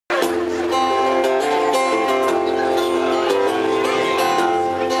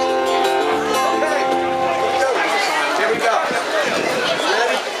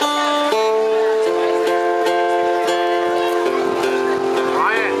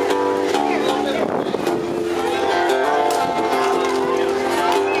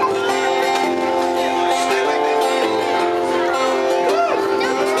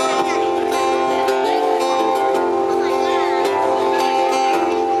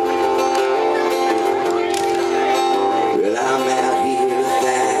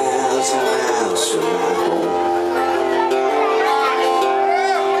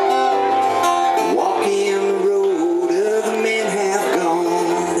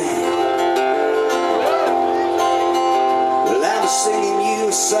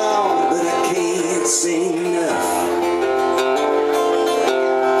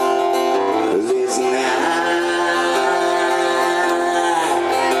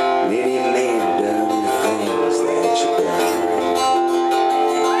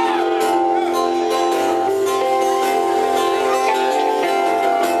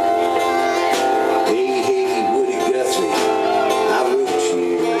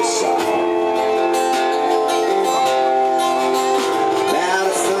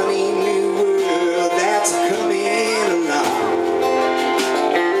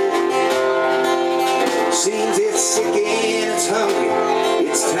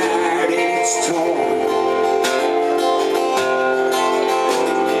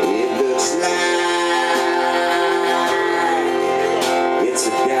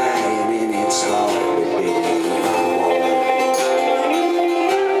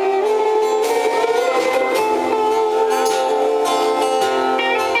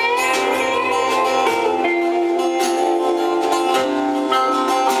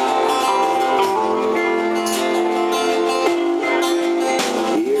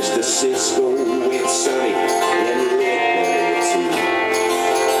Francisco, it's sunny and red too.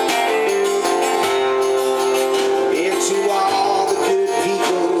 And to all the good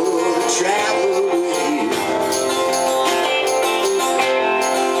people that travel with you,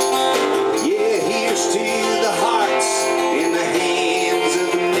 yeah, here's to the hearts in the hands of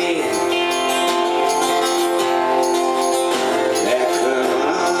the men that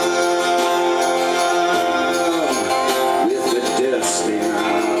come with the dust in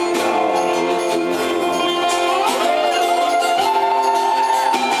our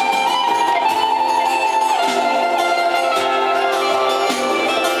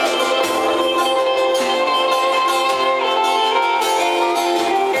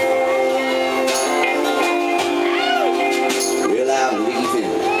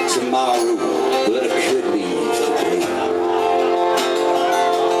tomorrow, but it could leave today.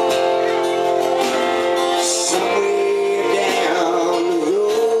 Somewhere down the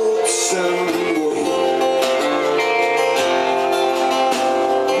road, somewhere,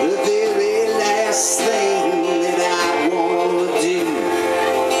 the very last thing that I want to do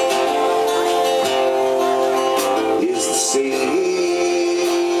is to say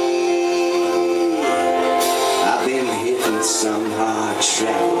I've been hitting some hard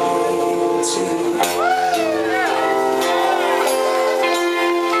travel too.